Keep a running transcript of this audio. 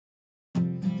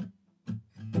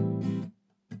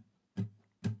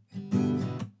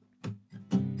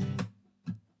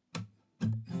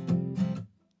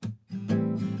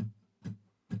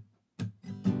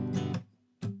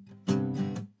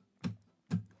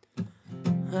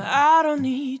I don't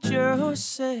need your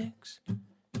sex,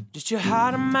 just your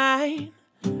heart of mine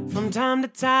from time to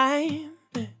time.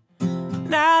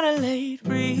 Not a late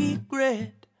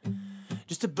regret,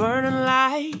 just a burning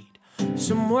light,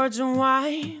 some words and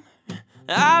wine.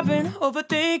 I've been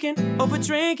overthinking,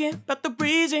 overdrinking about the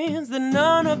reasons that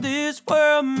none of this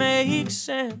world makes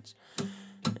sense.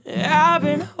 I've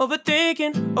been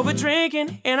overthinking,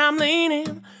 overdrinking, and I'm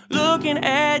leaning, looking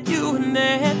at you in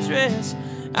that dress.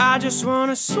 I just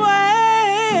wanna sway,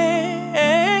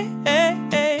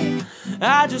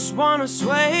 I just wanna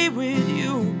sway with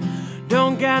you.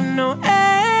 Don't got no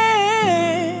aim,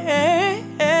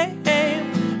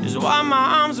 just wipe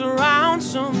my arms around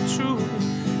some truth.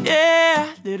 Yeah,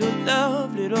 little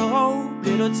love, little hope,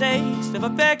 little taste of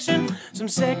affection. Some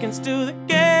seconds till the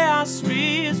chaos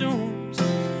resumes.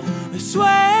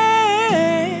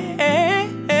 Sway,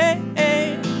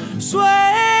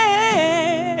 sway.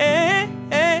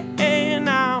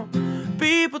 Now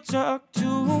people talk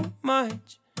too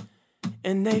much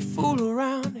and they fool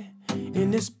around in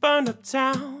this burned up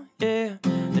town. Yeah,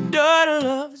 the door to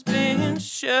love's been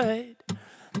shut.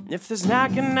 If there's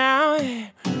knocking now,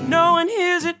 yeah, no one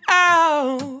hears it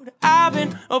out. I've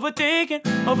been overthinking,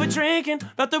 overdrinking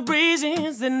about the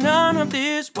reasons that none of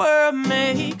this world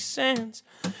makes sense.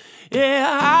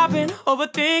 Yeah, I've been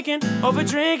overthinking,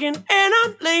 overdrinking, and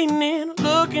I'm leaning,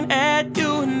 looking at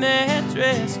you in that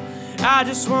dress. I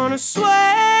just wanna sway,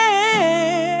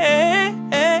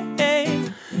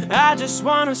 I just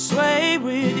wanna sway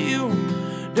with you.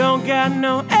 Don't got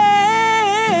no aim,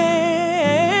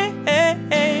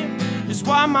 just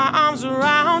wipe my arms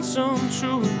around some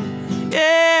truth.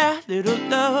 Yeah, little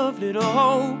love, little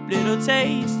hope, little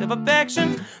taste of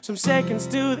affection. Some seconds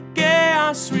till the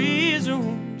chaos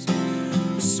resumes.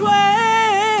 Sway,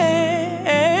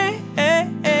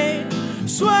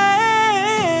 sway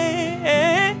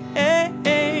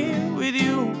with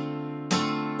you.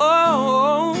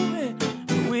 Oh,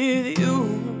 with you.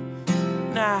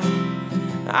 Now,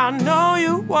 I know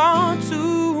you want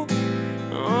to.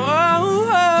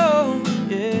 Oh,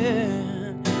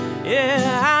 yeah.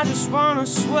 Yeah, I just wanna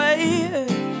sway.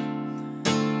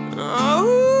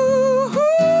 Oh.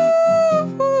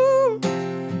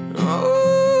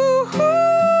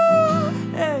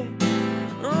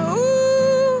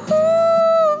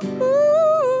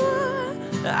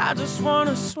 I just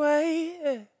wanna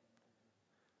sway.